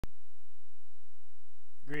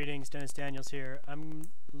Greetings, Dennis Daniels here. I'm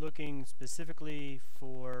looking specifically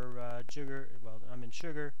for sugar. Well, I'm in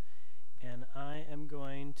sugar, and I am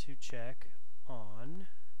going to check on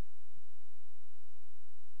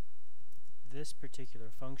this particular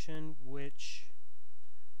function, which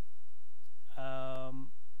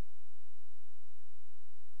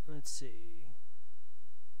let's see.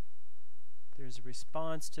 There's a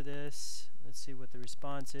response to this. Let's see what the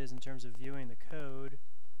response is in terms of viewing the code.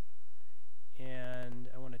 And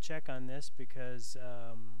I want to check on this because,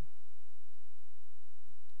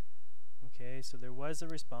 okay, so there was a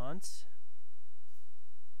response.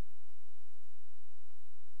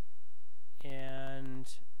 And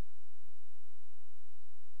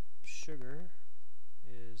sugar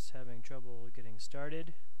is having trouble getting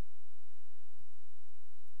started.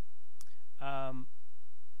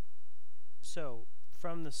 So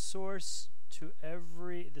from the source to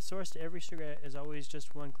every sugar is always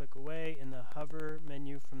just one click away in the hover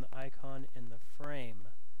menu from the icon in the frame.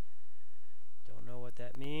 Don't know what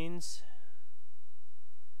that means.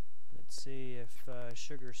 Let's see if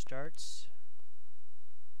sugar starts.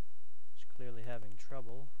 It's clearly having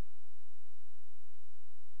trouble.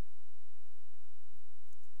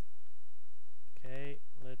 Okay,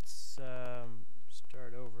 let's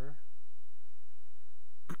start over.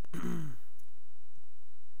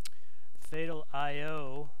 Fatal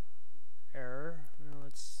IO error. Well,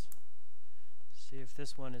 let's see if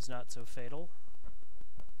this one is not so fatal.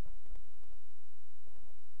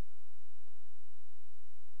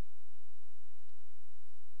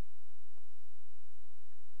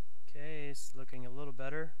 Okay, it's looking a little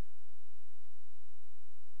better.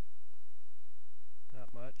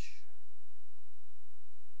 Not much.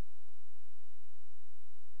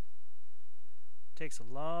 Takes a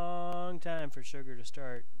long time for sugar to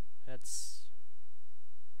start. That's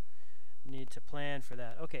need to plan for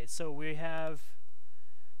that. Okay, so we have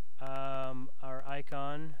our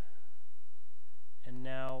icon, and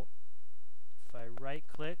now if I right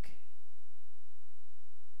click,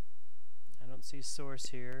 I don't see source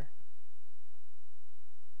here.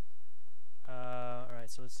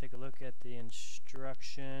 Alright, so let's take a look at the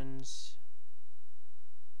instructions.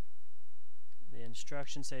 The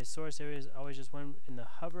instructions say source area is always just one in the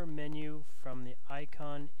hover menu from the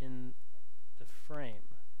icon in the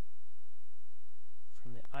frame.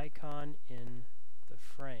 From the icon in the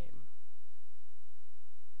frame.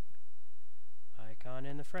 Icon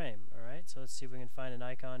in the frame. Alright, so let's see if we can find an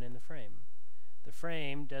icon in the frame. The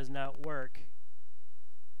frame does not work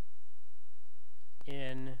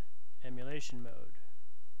in emulation mode.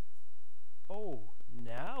 Oh,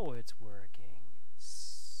 now it's working.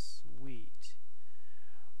 Sweet.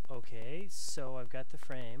 Okay, so I've got the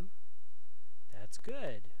frame. That's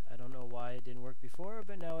good. I don't know why it didn't work before,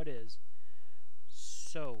 but now it is.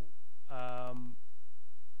 So,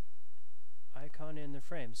 icon in the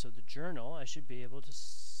frame. So the journal, I should be able to...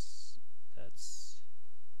 that's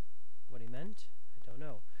what he meant? I don't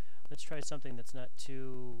know. Let's try something that's not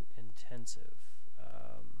too intensive.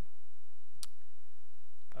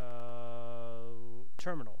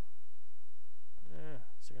 Terminal.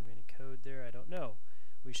 Is there going to be any code there? I don't know.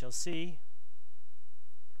 We shall see.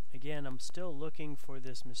 Again, I'm still looking for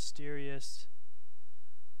this mysterious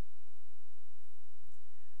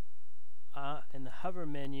in the hover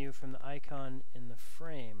menu from the icon in the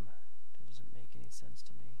frame. That doesn't make any sense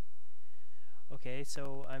to me. Okay,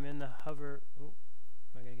 so I'm in the hover. Oh,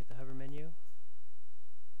 am I going to get the hover menu?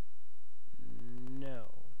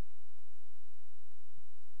 No.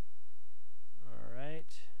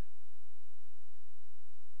 Alright.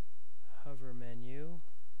 Hover menu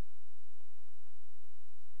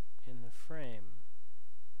in the frame.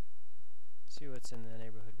 See what's in the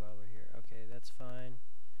neighborhood while we're here. Okay, that's fine.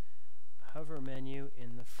 Hover menu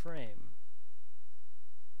in the frame.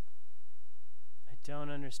 I don't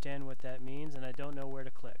understand what that means, and I don't know where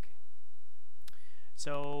to click.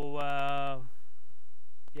 So,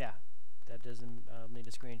 yeah, that doesn't need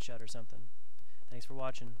a screenshot or something. Thanks for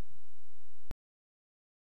watching.